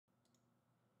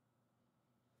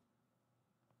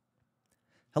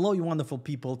Hello, you wonderful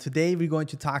people. Today we're going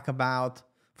to talk about,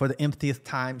 for the emptieth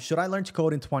time, should I learn to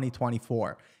code in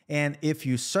 2024? And if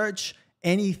you search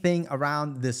anything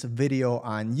around this video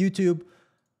on YouTube,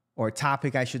 or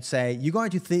topic I should say, you're going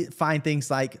to find things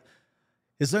like,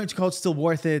 is learning to code still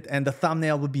worth it? And the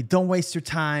thumbnail would be, don't waste your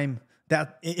time,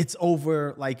 that it's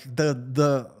over, like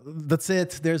that's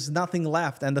it, there's nothing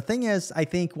left. And the thing is, I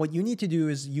think what you need to do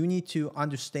is you need to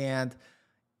understand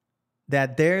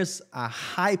that there's a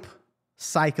hype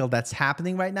cycle that's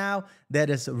happening right now that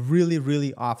is really,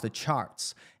 really off the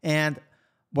charts. And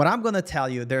what I'm going to tell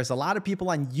you, there's a lot of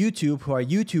people on YouTube who are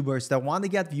YouTubers that want to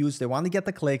get views, they want to get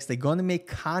the clicks, they're going to make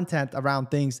content around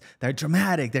things that are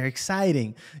dramatic, they're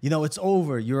exciting. You know, it's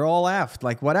over, you're all effed,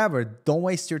 like whatever, don't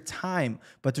waste your time.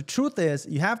 But the truth is,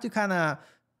 you have to kind of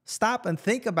stop and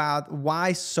think about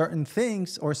why certain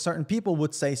things or certain people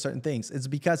would say certain things. It's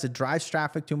because it drives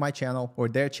traffic to my channel or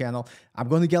their channel. I'm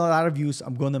going to get a lot of views.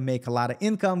 I'm going to make a lot of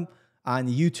income on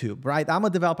YouTube, right? I'm a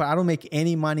developer. I don't make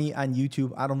any money on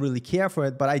YouTube. I don't really care for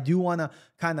it, but I do want to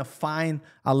kind of find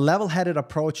a level-headed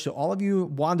approach to all of you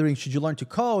wondering, should you learn to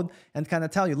code, and kind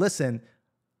of tell you, listen,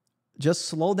 just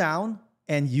slow down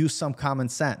and use some common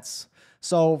sense.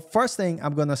 So first thing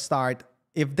I'm going to start,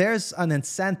 if there's an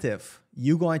incentive,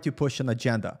 you're going to push an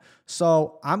agenda.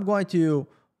 So I'm going to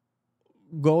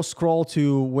go scroll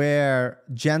to where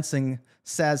Jensen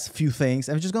says a few things.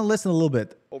 I'm just going to listen a little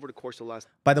bit. Over the course of the last...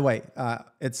 By the way,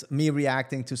 it's me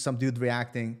reacting to some dude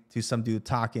reacting to some dude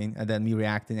talking, and then me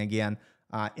reacting again.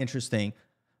 Interesting.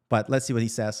 But let's see what he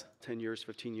says. 10 years,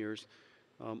 15 years,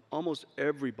 almost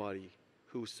everybody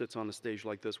who sits on a stage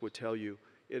like this would tell you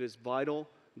it is vital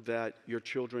that your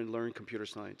children learn computer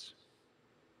science.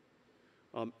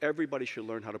 Everybody should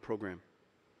learn how to program.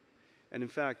 And in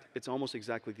fact, it's almost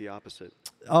exactly the opposite.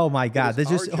 Oh my God! Did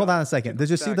you hold on a second? Did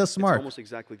you see the smirk? It's almost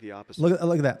exactly the opposite. Look at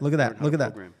that! Look at that! Look at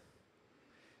that!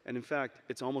 And in fact,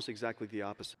 it's almost exactly the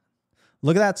opposite.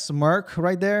 Look at that smirk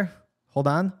right there. Hold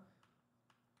on.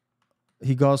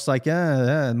 He goes like,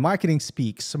 marketing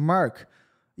speak, smirk.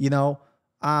 You know,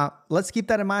 let's keep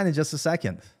that in mind in just a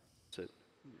second.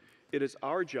 It is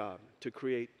our job to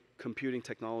create computing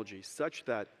technology such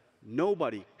that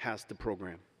nobody has to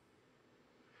program,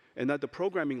 and that the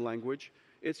programming language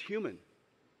is human.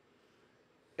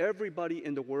 Everybody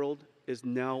in the world is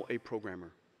now a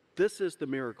programmer. This is the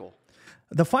miracle.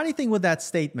 The funny thing with that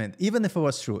statement, even if it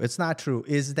was true, it's not true,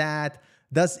 is that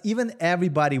does even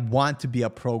everybody want to be a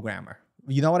programmer?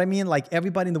 You know what I mean? Like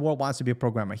everybody in the world wants to be a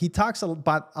programmer. He talks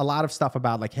about a lot of stuff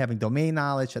about like having domain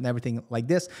knowledge and everything like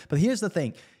this. But here's the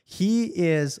thing. He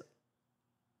is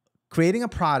creating a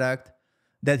product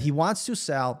that he wants to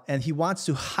sell, and he wants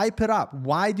to hype it up.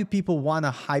 Why do people want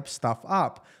to hype stuff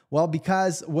up? Well,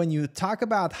 because when you talk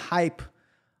about hype,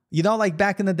 you know, like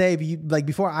back in the day, like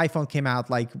before iPhone came out,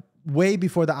 like way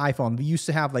before the iPhone, we used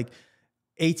to have like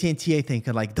AT&T, I think,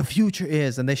 and like the future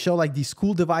is, and they show like these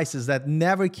cool devices that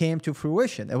never came to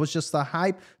fruition. It was just a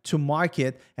hype to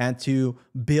market and to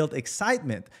build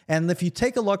excitement. And if you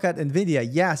take a look at NVIDIA,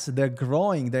 yes, they're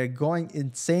growing, they're going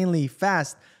insanely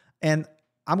fast. And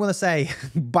I'm going to say,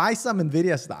 buy some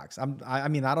NVIDIA stocks. I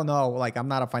mean, I don't know, like I'm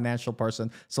not a financial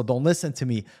person, so don't listen to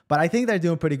me, but I think they're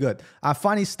doing pretty good. A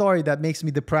funny story that makes me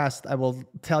depressed, I will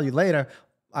tell you later,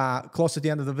 close to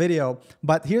the end of the video.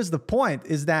 But here's the point,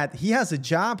 is that he has a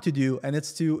job to do, and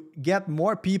it's to get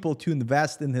more people to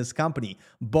invest in his company,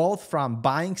 both from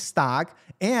buying stock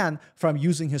and from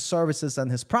using his services and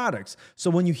his products.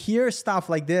 So when you hear stuff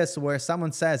like this, where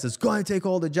someone says it's going to take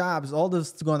all the jobs, all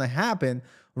this is going to happen,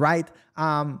 right?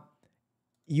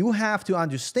 You have to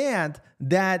understand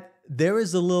that there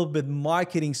is a little bit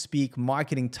marketing speak,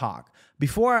 marketing talk.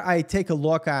 Before I take a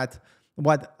look at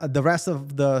what the rest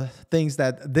of the things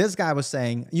that this guy was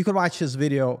saying, you can watch his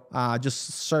video, just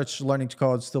search learning to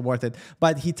code, still worth it.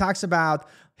 But he talks about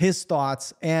his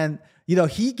thoughts, and you know,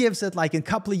 he gives it like in a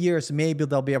couple of years, maybe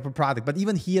there'll be a product, but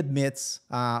even he admits,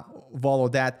 Volo,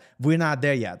 that we're not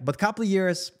there yet. But a couple of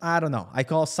years, I don't know, I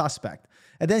call suspect.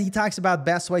 And then he talks about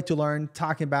best way to learn,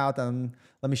 talking about,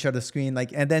 let me share the screen,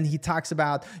 like, and then he talks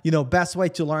about, you know, best way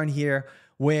to learn here,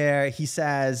 where he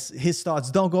says his thoughts,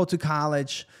 don't go to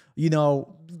college, you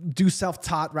know, do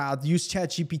self-taught route, use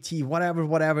ChatGPT,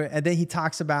 whatever. And then he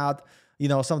talks about, you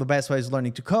know, some of the best ways of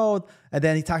learning to code. And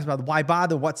then he talks about why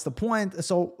bother, what's the point?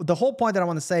 So the whole point that I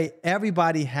want to say,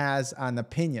 everybody has an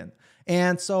opinion.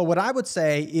 And so what I would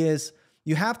say is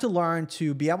you have to learn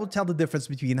to be able to tell the difference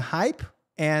between hype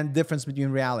and difference between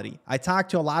reality. I talk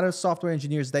to a lot of software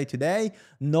engineers day to day.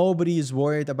 Nobody is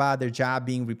worried about their job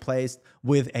being replaced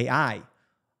with AI.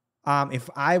 If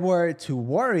I were to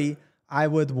worry, I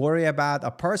would worry about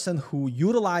a person who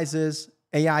utilizes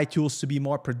AI tools to be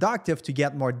more productive, to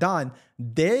get more done,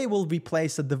 they will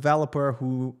replace a developer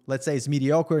who, let's say, is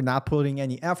mediocre, not putting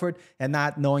any effort and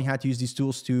not knowing how to use these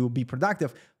tools to be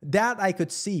productive. That I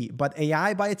could see, but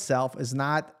AI by itself is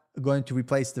not going to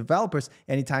replace developers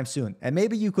anytime soon. And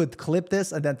maybe you could clip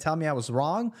this and then tell me I was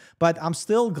wrong, but I'm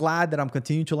still glad that I'm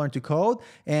continuing to learn to code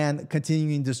and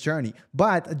continuing this journey.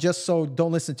 But just so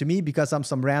don't listen to me because I'm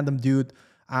some random dude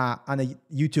on a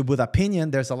YouTube with opinion.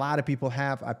 There's a lot of people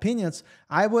have opinions.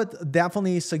 I would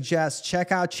definitely suggest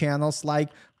check out channels like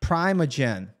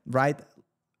Primagen, right?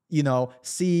 You know,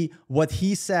 see what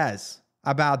he says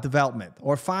about development,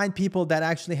 or find people that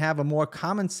actually have a more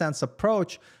common sense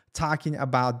approach talking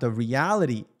about the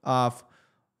reality of,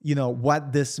 you know,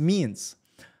 what this means.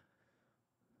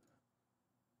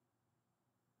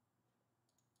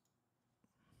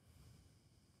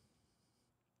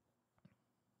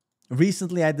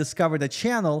 Recently, I discovered a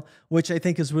channel, which I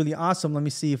think is really awesome. Let me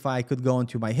see if I could go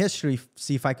into my history,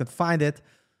 see if I could find it.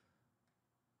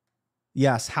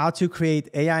 Yes, how to create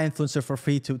AI influencer for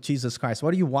free to Jesus Christ.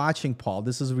 What are you watching, Paul?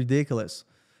 This is ridiculous.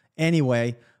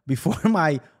 Anyway, before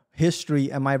my history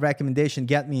and my recommendation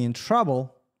get me in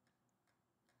trouble,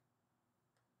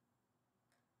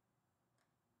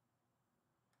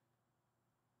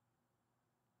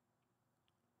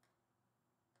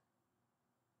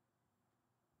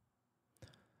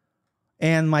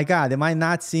 and my God, am I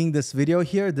not seeing this video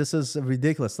here? This is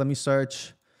ridiculous. Let me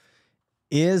search.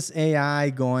 Is AI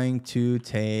going to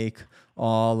take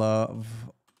all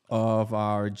of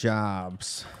our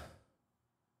jobs?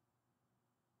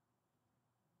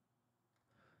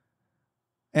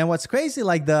 And what's crazy,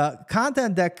 like the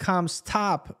content that comes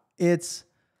top, it's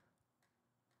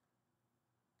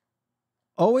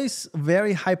always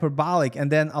very hyperbolic.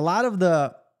 And then a lot of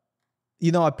the,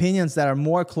 you know, opinions that are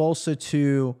more closer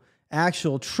to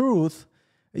actual truth,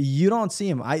 you don't see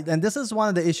them. And this is one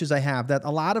of the issues I have, that a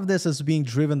lot of this is being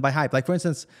driven by hype. Like, for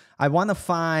instance, I want to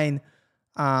find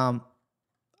the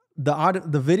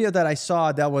video that I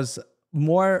saw that was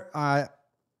more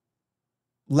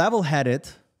level-headed.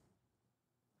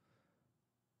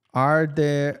 Are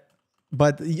there,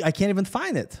 but I can't even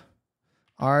find it.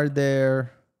 Are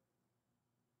there,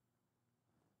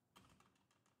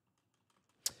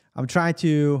 I'm trying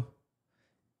to,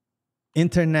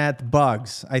 internet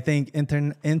bugs. I think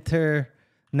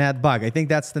internet bug. I think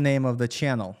that's the name of the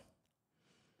channel.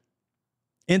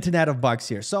 Internet of bugs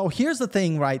here. So here's the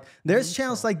thing, right? There's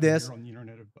channels like this, on the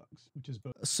internet of bugs, which is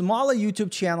both smaller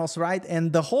YouTube channels, right?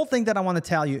 And the whole thing that I want to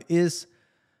tell you is,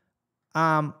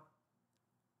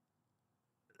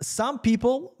 some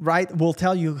people, right, will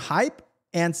tell you hype,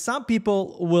 and some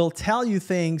people will tell you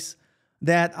things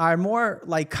that are more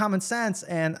like common sense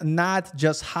and not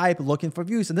just hype looking for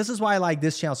views. And this is why I like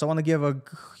this channel. So I want to give a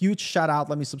huge shout out.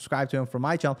 Let me subscribe to him from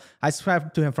my channel. I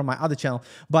subscribe to him from my other channel.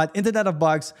 But Internet of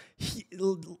Bugs,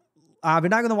 we're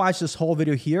not going to watch this whole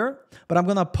video here, but I'm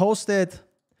going to post it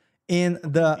in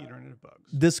the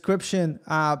description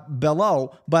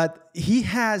below. But he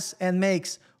has and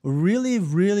makes really,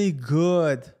 really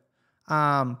good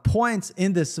points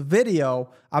in this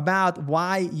video about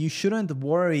why you shouldn't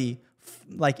worry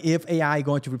like if AI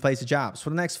going to replace the jobs for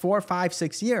the next 4, 5,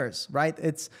 6 years, right?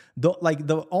 It's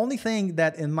the only thing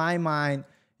that in my mind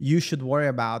you should worry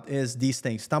about is these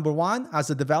things. Number one, as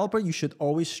a developer, you should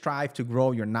always strive to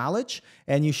grow your knowledge,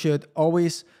 and you should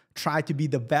always try to be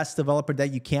the best developer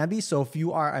that you can be. So if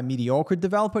you are a mediocre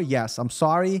developer, yes, I'm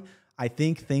sorry, I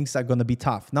think things are going to be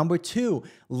tough. Number two,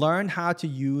 learn how to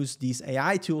use these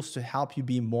AI tools to help you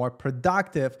be more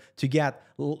productive, to get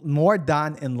more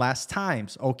done in less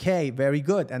times. Okay, very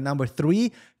good. And number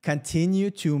three,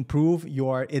 continue to improve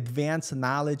your advanced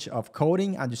knowledge of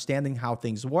coding, understanding how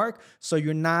things work. So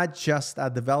you're not just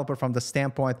a developer from the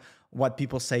standpoint, what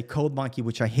people say, code monkey,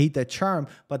 which I hate that term,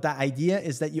 but the idea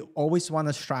is that you always want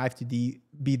to strive to be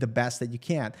the best that you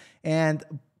can. And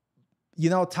you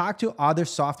know, talk to other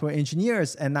software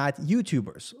engineers and not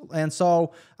YouTubers. And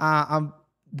so I'm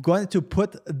going to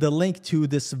put the link to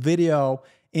this video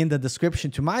in the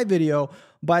description to my video,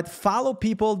 but follow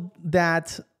people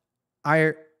that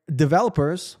are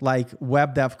developers like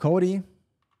Web Dev Cody,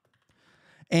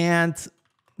 and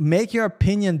make your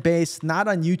opinion based not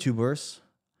on YouTubers,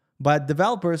 but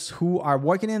developers who are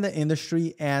working in the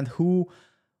industry and who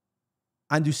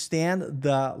understand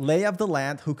the lay of the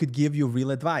land, who could give you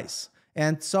real advice.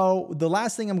 And so the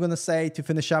last thing I'm going to say to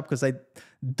finish up, because I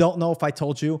don't know if I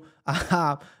told you,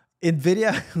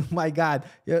 NVIDIA, my God,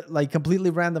 like completely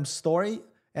random story.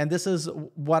 And this is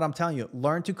what I'm telling you.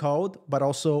 Learn to code, but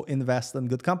also invest in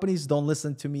good companies. Don't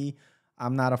listen to me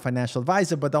I'm not a financial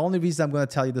advisor, but the only reason I'm going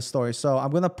to tell you the story. So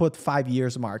I'm going to put 5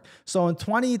 years mark. So in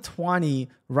 2020,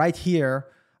 right here,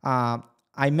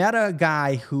 I met a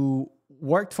guy who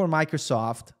worked for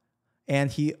Microsoft,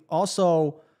 and he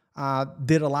also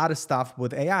did a lot of stuff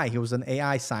with AI. He was an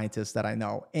AI scientist that I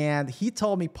know. And he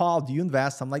told me, Paul, do you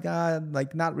invest? I'm like,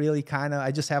 not really, kind of.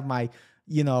 I just have my,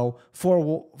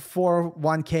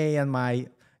 401k and my,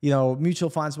 mutual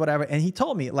funds, whatever. And he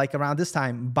told me, like, around this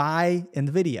time, buy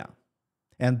NVIDIA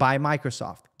and buy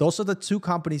Microsoft. Those are the two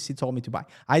companies he told me to buy.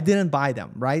 I didn't buy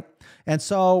them, right? And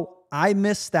so I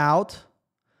missed out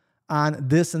on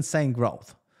this insane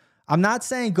growth. I'm not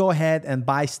saying go ahead and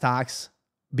buy stocks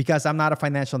because I'm not a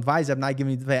financial advisor. I'm not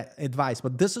giving you advice,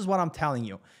 but this is what I'm telling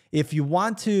you. If you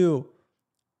want to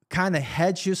kind of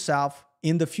hedge yourself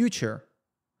in the future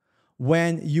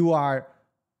when you are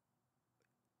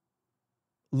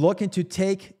looking to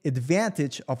take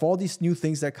advantage of all these new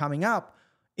things that are coming up,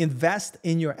 invest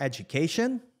in your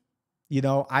education.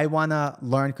 I want to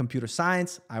learn computer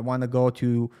science. I want to go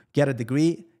to get a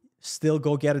degree. Still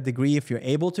go get a degree if you're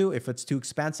able to. If it's too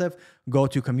expensive, go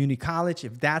to community college.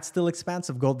 If that's still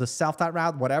expensive, go the self-taught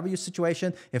route, whatever your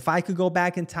situation. If I could go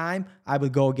back in time, I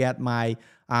would go get my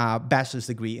bachelor's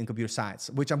degree in computer science,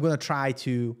 which I'm going to try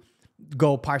to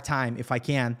go part-time if I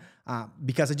can,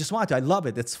 because I just want to. I love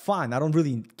it. It's fun. I don't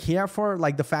really care for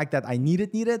like the fact that I need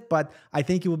it, but I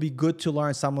think it would be good to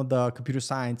learn some of the computer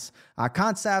science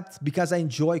concepts because I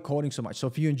enjoy coding so much. So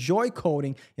if you enjoy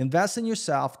coding, invest in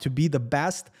yourself to be the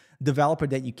best developer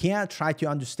that you can. Try to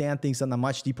understand things on a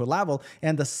much deeper level.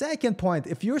 And the second point,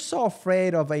 if you're so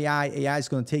afraid of AI is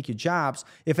going to take your jobs.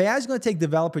 If AI is going to take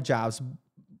developer jobs,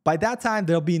 by that time,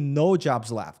 there'll be no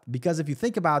jobs left. Because if you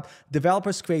think about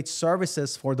developers create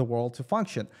services for the world to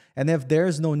function. And if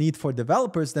there's no need for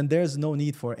developers, then there's no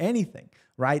need for anything,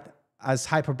 right? As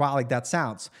hyperbolic that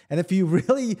sounds. And if you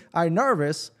really are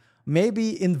nervous,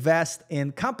 maybe invest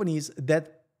in companies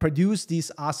that produce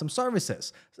these awesome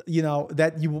services.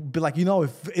 That you will be like,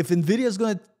 if NVIDIA is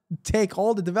going to take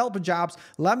all the developer jobs,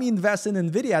 let me invest in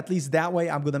NVIDIA. At least that way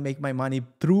I'm going to make my money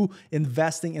through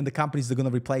investing in the companies that are going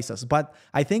to replace us. But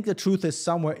I think the truth is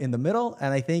somewhere in the middle.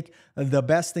 And I think the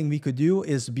best thing we could do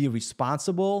is be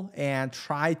responsible and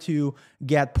try to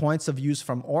get points of views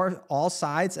from all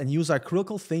sides and use our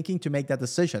critical thinking to make that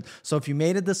decision. So if you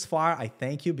made it this far, I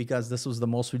thank you, because this was the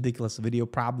most ridiculous video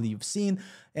probably you've seen.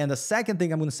 And the second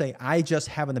thing I'm going to say, I just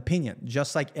have an opinion,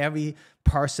 just like every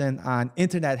person on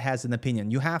internet has an opinion.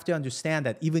 You have to understand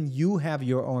that even you have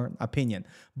your own opinion,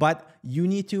 but you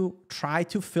need to try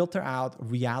to filter out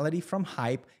reality from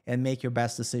hype and make your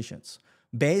best decisions.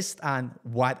 Based on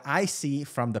what I see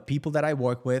from the people that I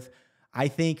work with, I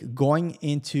think going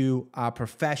into a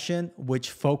profession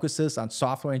which focuses on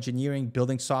software engineering,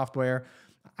 building software,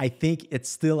 I think it's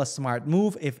still a smart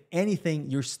move. If anything,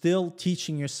 you're still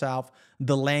teaching yourself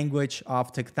the language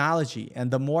of technology. And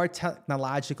the more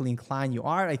technologically inclined you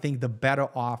are, I think the better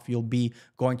off you'll be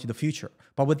going to the future.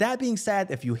 But with that being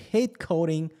said, if you hate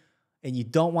coding and you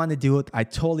don't want to do it, I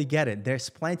totally get it. There's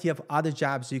plenty of other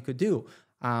jobs you could do,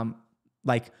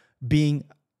 like being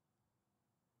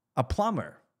a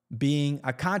plumber, being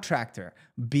a contractor,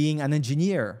 being an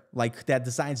engineer like that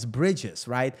designs bridges,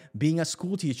 right? Being a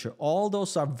school teacher, all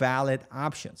those are valid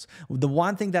options. The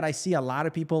one thing that I see a lot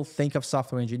of people think of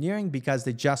software engineering because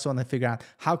they just want to figure out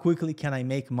how quickly can I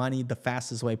make money the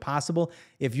fastest way possible.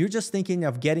 If you're just thinking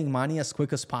of getting money as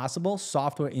quick as possible,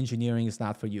 software engineering is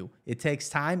not for you. It takes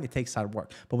time, it takes hard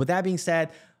work. But with that being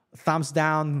said, thumbs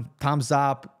down, thumbs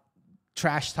up,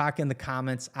 trash talk in the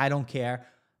comments, I don't care.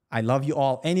 I love you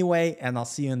all anyway, and I'll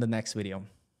see you in the next video.